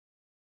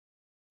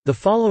The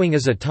following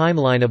is a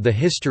timeline of the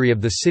history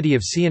of the city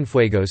of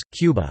Cienfuegos,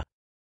 Cuba.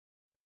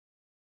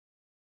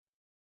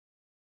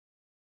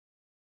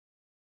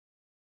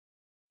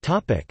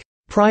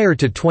 Prior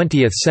to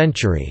 20th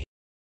century.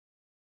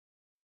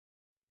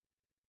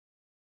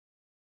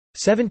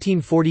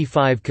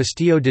 1745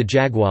 Castillo de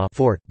Jagua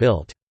fort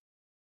built.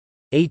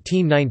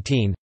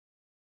 1819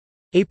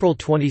 April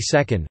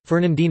 22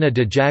 Fernandina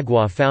de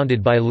Jagua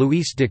founded by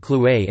Luis de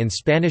Clué in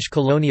Spanish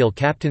colonial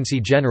captaincy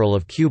general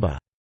of Cuba.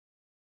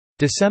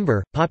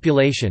 December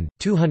population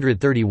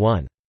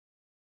 231.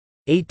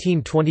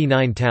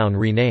 1829 town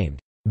renamed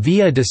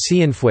Villa de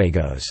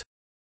Cienfuegos.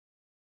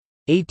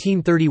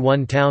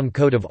 1831 town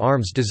coat of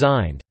arms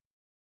designed.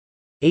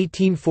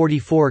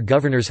 1844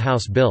 governor's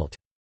house built.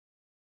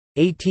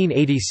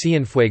 1880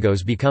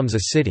 Cienfuegos becomes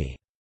a city.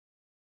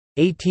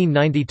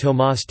 1890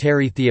 Tomás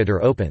Terry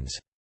Theatre opens.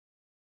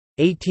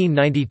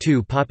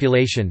 1892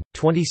 population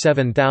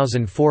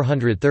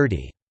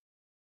 27,430.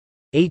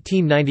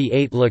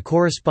 1898 La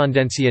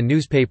Correspondencia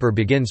newspaper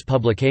begins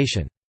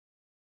publication.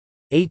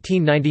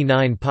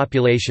 1899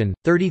 population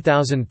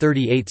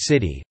 30,038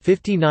 city,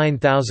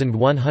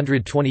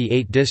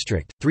 59,128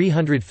 district,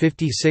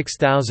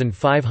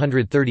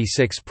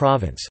 356,536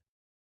 province.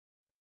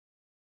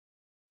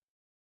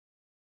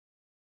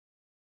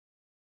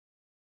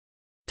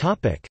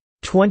 Topic: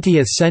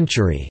 20th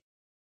century.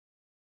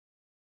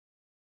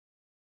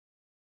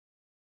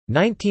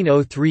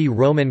 1903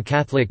 Roman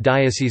Catholic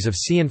Diocese of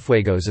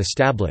Cienfuegos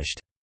established.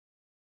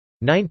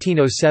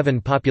 1907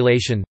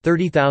 population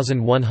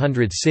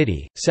 30,100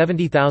 city,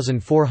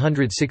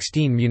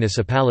 70,416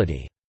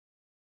 municipality.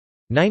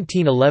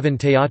 1911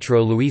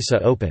 Teatro Luisa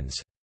opens.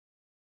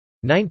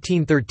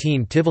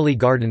 1913 Tivoli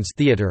Gardens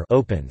Theatre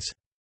opens.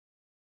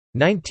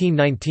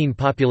 1919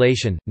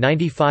 population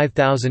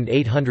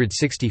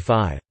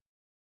 95,865.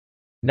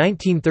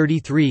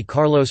 1933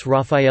 Carlos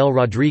Rafael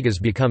Rodriguez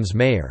becomes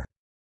mayor.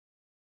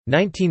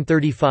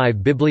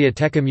 1935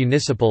 Biblioteca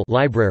Municipal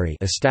library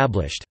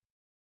established.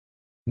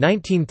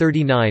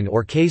 1939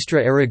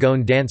 Orquestra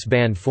Aragon dance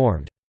band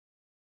formed.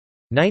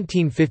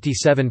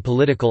 1957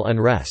 political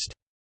unrest.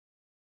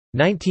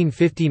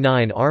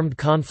 1959 armed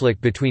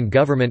conflict between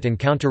government and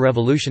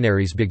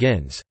counter-revolutionaries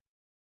begins.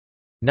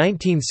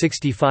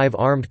 1965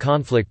 armed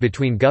conflict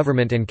between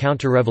government and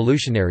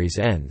counter-revolutionaries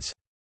ends.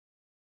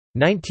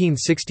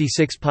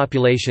 1966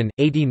 population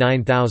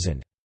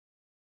 89,000.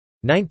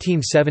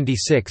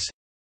 1976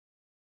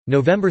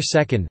 November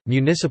 2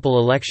 municipal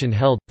election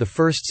held, the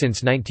first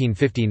since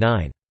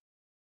 1959.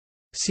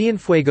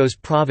 Cienfuegos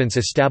province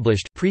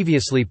established,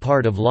 previously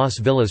part of Las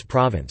Villas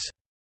province.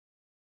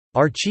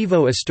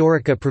 Archivo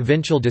Histórico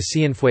Provincial de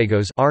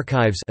Cienfuegos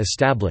archives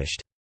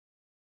established.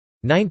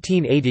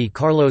 1980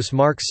 Carlos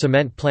Marx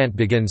cement plant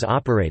begins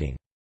operating.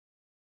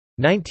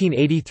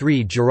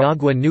 1983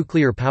 Jaragua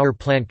nuclear power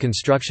plant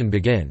construction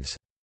begins.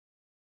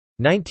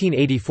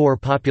 1984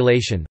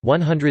 population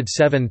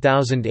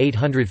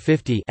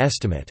 107,850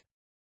 estimate.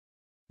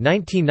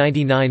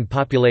 1999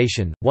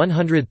 population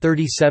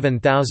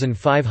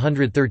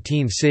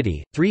 137,513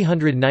 city,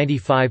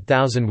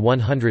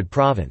 395,100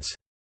 province.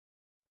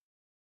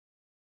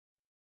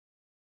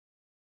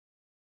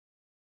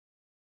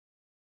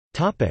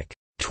 Topic: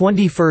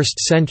 21st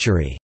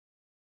century.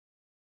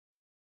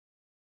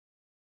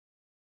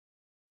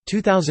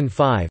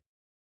 2005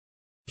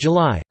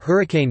 July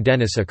Hurricane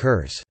Dennis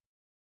occurs.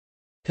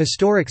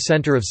 Historic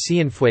Center of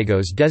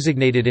Cienfuegos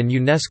designated an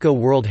UNESCO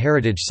World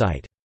Heritage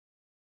Site.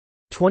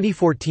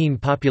 2014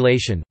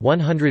 population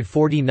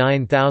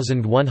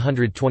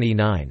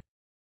 149,129.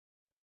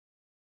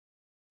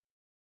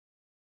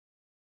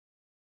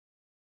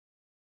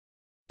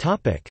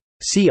 Topic: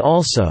 See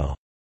also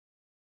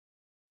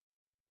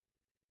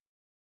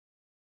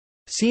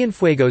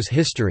Cienfuegos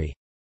history.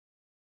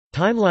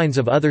 Timelines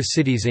of other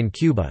cities in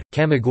Cuba: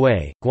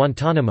 Camagüey,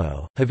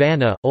 Guantánamo,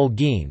 Havana,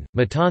 Holguín,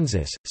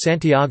 Matanzas,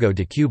 Santiago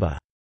de Cuba.